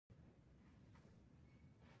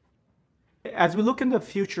As we look in the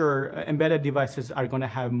future, embedded devices are going to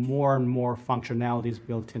have more and more functionalities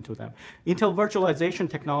built into them. Intel Virtualization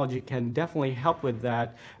Technology can definitely help with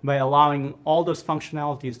that by allowing all those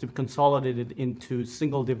functionalities to be consolidated into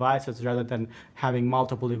single devices rather than having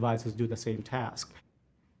multiple devices do the same task.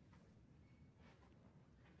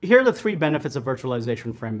 Here are the three benefits of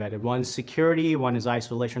virtualization for embedded. One is security, one is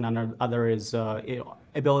isolation, and the other is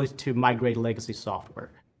ability to migrate legacy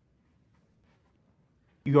software.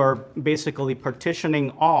 You're basically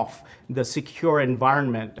partitioning off the secure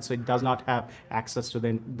environment so it does not have access to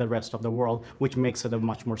the rest of the world, which makes it a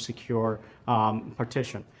much more secure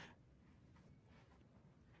partition.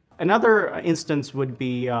 Another instance would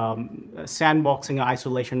be sandboxing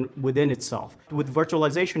isolation within itself. With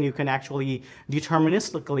virtualization, you can actually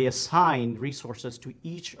deterministically assign resources to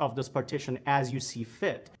each of this partition as you see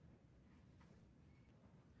fit.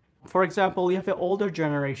 For example, you have an older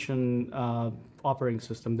generation operating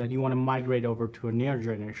system that you want to migrate over to a newer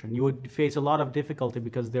generation. You would face a lot of difficulty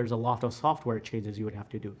because there's a lot of software changes you would have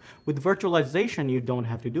to do. With virtualization, you don't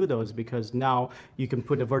have to do those because now you can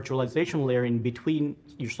put a virtualization layer in between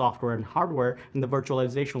your software and hardware, and the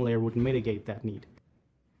virtualization layer would mitigate that need.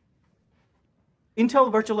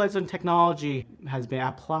 Intel Virtualization Technology has been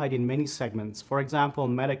applied in many segments. For example,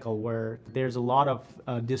 medical, where there's a lot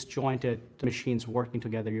of disjointed machines working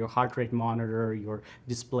together. Your heart rate monitor, your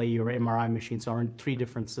display, your MRI machines are in 3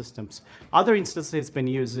 different systems. Other instances it's been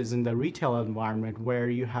used is in the retail environment, where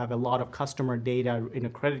you have a lot of customer data,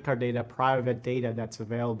 credit card data, private data that's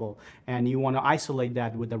available, and you want to isolate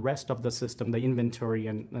that with the rest of the system, the inventory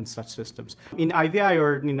and such systems. In IVI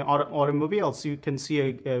or in automobiles, you can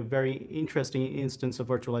see a very interesting instance of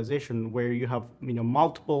virtualization where you have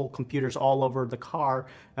multiple computers all over the car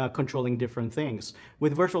controlling different things.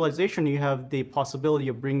 With virtualization, you have the possibility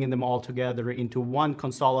of bringing them all together into one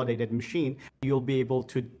consolidated machine. You'll be able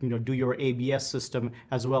to do your ABS system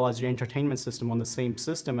as well as your entertainment system on the same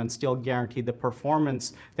system and still guarantee the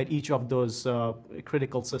performance that each of those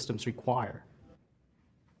critical systems require.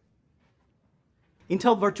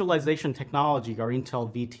 Intel Virtualization Technology, or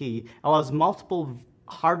Intel VT, allows multiple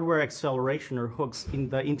hardware acceleration or hooks in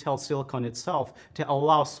the Intel silicon itself to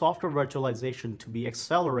allow software virtualization to be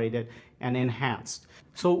accelerated and enhanced.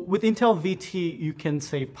 So with Intel VT, you can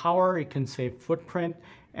save power, you can save footprint,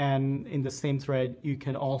 and in the same thread, you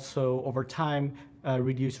can also, over time,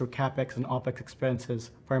 reduce your CapEx and OpEx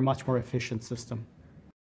expenses for a much more efficient system.